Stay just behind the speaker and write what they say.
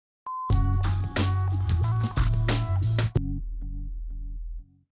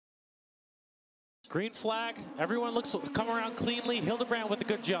Green flag. Everyone looks to come around cleanly. Hildebrand with a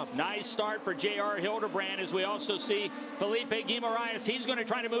good jump. Nice start for J.R. Hildebrand, as we also see Felipe Guimaraes. He's going to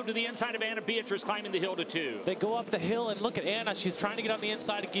try to move to the inside of Anna Beatrice, climbing the hill to 2. They go up the hill, and look at Anna. She's trying to get on the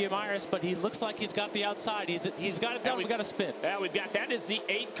inside of Guimaraes, but he looks like he's got the outside. He's got it done. We've got to spin. Yeah, we've got, that is the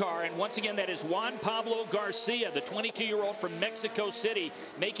 8 car, and once again, that is Juan Pablo Garcia, the 22-year-old from Mexico City,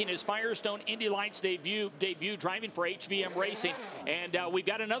 making his Firestone Indy Lights debut driving for HVM Racing. And we've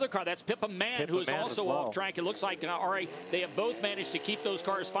got another car. That's Pippa Mann, who is also off track. It looks like, Ari, they have both managed to keep those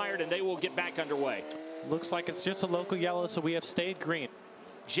cars fired, and they will get back underway. Looks like it's just a local yellow, so we have stayed green.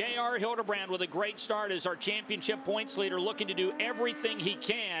 J.R. Hildebrand with a great start as our championship points leader, looking to do everything he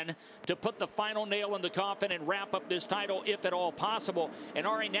can to put the final nail in the coffin and wrap up this title if at all possible. And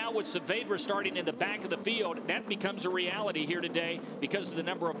Ari, now with Saavedra starting in the back of the field, that becomes a reality here today because of the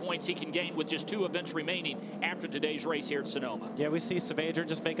number of points he can gain with just 2 events remaining after today's race here at Sonoma. Yeah, we see Saavedra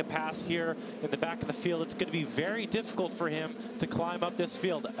just make a pass here in the back of the field. It's going to be very difficult for him to climb up this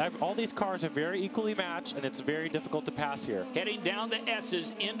field. All these cars are very equally matched, and it's very difficult to pass here. Heading down the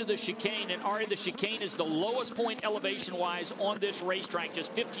S's into the chicane, and Ari, the chicane is the lowest point elevation-wise on this racetrack,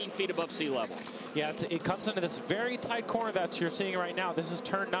 just 15 feet above sea level. Yeah, it comes into this very tight corner that you're seeing right now. This is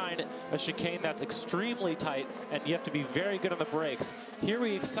turn 9, a chicane that's extremely tight, and you have to be very good on the brakes. Here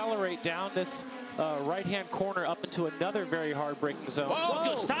we accelerate down this right-hand corner up into another very hard braking zone.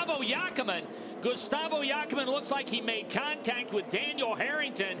 Whoa, Gustavo Yackaman. Gustavo Yackaman looks like he made contact with Daniel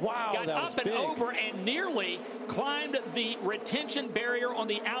Harrington. Wow, got up and over and nearly climbed the retention barrier on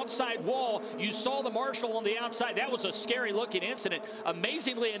the outside wall. You saw the marshal on the outside. That was a scary looking incident.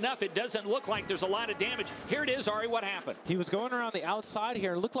 Amazingly enough, it doesn't look like there's a lot of damage. Here it is, Ari, what happened? He was going around the outside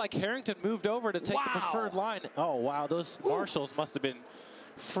here. It looked like Harrington moved over to take the preferred line. Oh, wow, those marshals must have been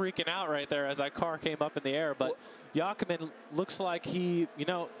freaking out right there as that car came up in the air. But Yackaman looks like he,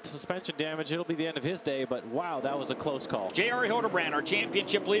 suspension damage, it'll be the end of his day, but wow, that was a close call. J.R. Hildebrand, our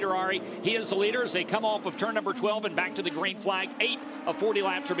championship leader, Ari, he is the leader as they come off of turn number 12 and back to the green flag. 8 of 40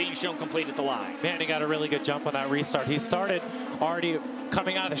 laps are being shown complete at the line. Man, he got a really good jump on that restart. He started already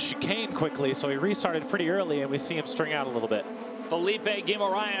coming out of the chicane quickly, so he restarted pretty early, and we see him string out a little bit. Felipe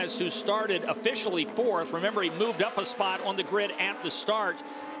Guimaraes, who started officially 4th. Remember, he moved up a spot on the grid at the start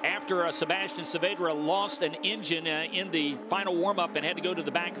after Sebastian Saavedra lost an engine in the final warm-up and had to go to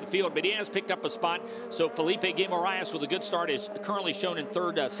the back of the field. But he has picked up a spot. So Felipe Guimaraes with a good start is currently shown in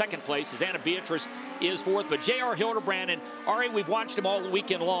second place, as Anna Beatrice is 4th. But J.R. Hildebrand, and Ari, we've watched him all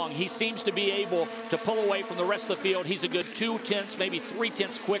weekend long. He seems to be able to pull away from the rest of the field. He's a good 2/10, maybe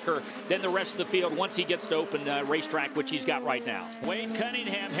 3/10 quicker than the rest of the field once he gets to open racetrack, which he's got right now. Wade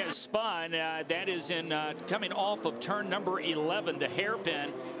Cunningham has spun. That is in coming off of turn number 11, the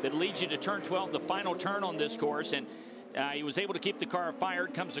hairpin that leads you to turn 12, the final turn on this course. And he was able to keep the car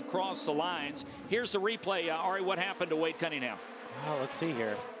fired, comes across the lines. Here's the replay. Ari, what happened to Wade Cunningham? Oh, let's see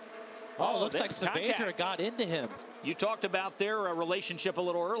here. Oh, looks like Saavedra got into him. You talked about their relationship a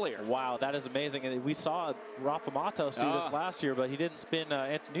little earlier. Wow, that is amazing. And we saw Rafa Matos do this last year, but he didn't spin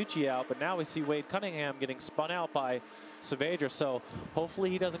Antonucci out. But now we see Wade Cunningham getting spun out by Saavedra. So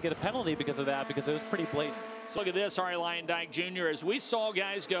hopefully he doesn't get a penalty because of that, because it was pretty blatant. So look at this, Ari Luyendyk Jr. As we saw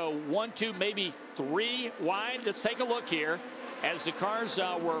guys go 1, 2, maybe 3 wide. Let's take a look here as the cars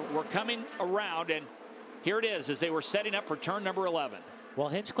were coming around. And here it is as they were setting up for turn number 11. Well,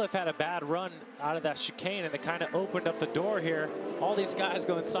 Hinchcliffe had a bad run out of that chicane, and it kind of opened up the door here. All these guys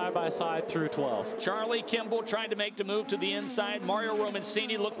going side by side through 12. Charlie Kimball tried to make the move to the inside. Mario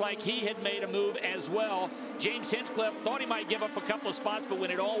Romancini looked like he had made a move as well. James Hinchcliffe thought he might give up a couple of spots, but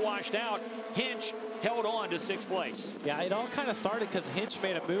when it all washed out, Hinch held on to 6th place. Yeah, it all kind of started because Hinch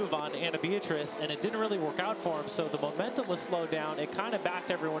made a move on Anna Beatrice, and it didn't really work out for him, so the momentum was slowed down. It kind of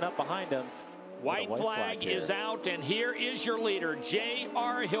backed everyone up behind him. White flag is out, and here is your leader,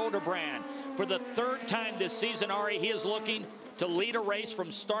 J.R. Hildebrand. For the 3rd time this season, Ari, he is looking to lead a race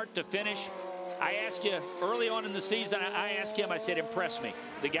from start to finish. I asked you early on in the season, I asked him, I said, impress me.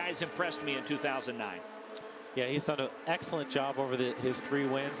 The guy's impressed me in 2009. Yeah, he's done an excellent job over his 3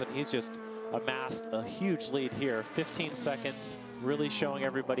 wins, and he's just amassed a huge lead here. 15 seconds, really showing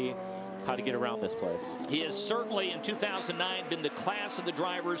everybody how to get around this place. He has certainly in 2009 been the class of the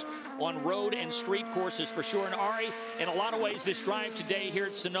drivers on road and street courses for sure. And Ari, in a lot of ways, this drive today here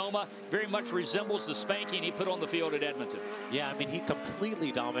at Sonoma very much resembles the spanking he put on the field at Edmonton. Yeah, I mean, he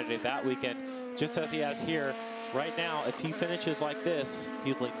completely dominated that weekend, just as he has here. Right now, if he finishes like this,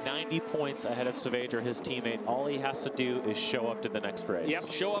 he'll be 90 points ahead of Saavedra, his teammate. All he has to do is show up to the next race. Yep,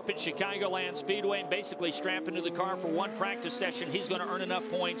 show up at Chicagoland Speedway and basically strap into the car for one practice session he's going to earn enough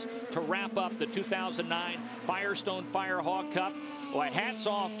points to wrap up the 2009 Firestone Firehawk Cup. Well, hats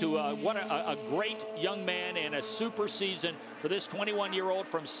off to what a great young man and a super season for this 21-year-old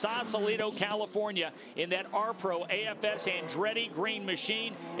from Sausalito, California, in that R-Pro AFS Andretti green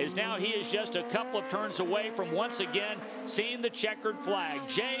machine. As now he is just a couple of turns away from once again seeing the checkered flag.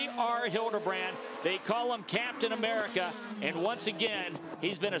 J.R. Hildebrand, they call him Captain America, and once again,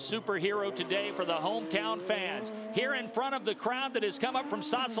 he's been a superhero today for the hometown fans. Here in front of the crowd that has come up from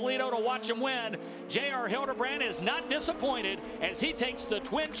Sausalito to watch him win, J.R. Hildebrand is not disappointed as he takes the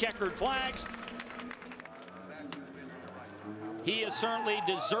twin checkered flags. He is certainly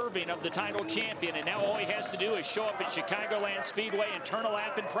deserving of the title champion, and now all he has to do is show up at Chicagoland Speedway and turn a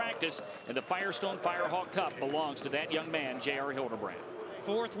lap in practice, and the Firestone Firehawk Cup belongs to that young man, J.R. Hildebrand.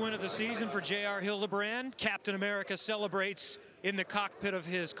 Fourth win of the season for J.R. Hildebrand. Captain America celebrates in the cockpit of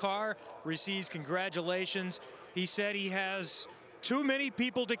his car, receives congratulations. He said he has too many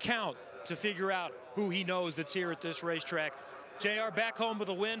people to count to figure out who he knows that's here at this racetrack. JR back home with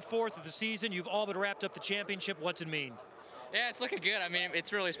a win, fourth of the season. You've all but wrapped up the championship. What's it mean? Yeah, it's looking good. I mean,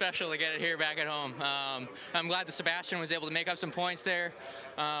 it's really special to get it here back at home. I'm glad that Sebastian was able to make up some points there.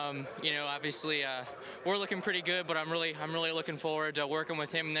 You know, obviously we're looking pretty good, but I'm really looking forward to working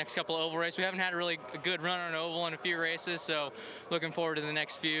with him in the next couple of oval races. We haven't had a really good run on oval in a few races, so looking forward to the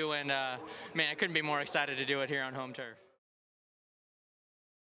next few. And man, I couldn't be more excited to do it here on home turf.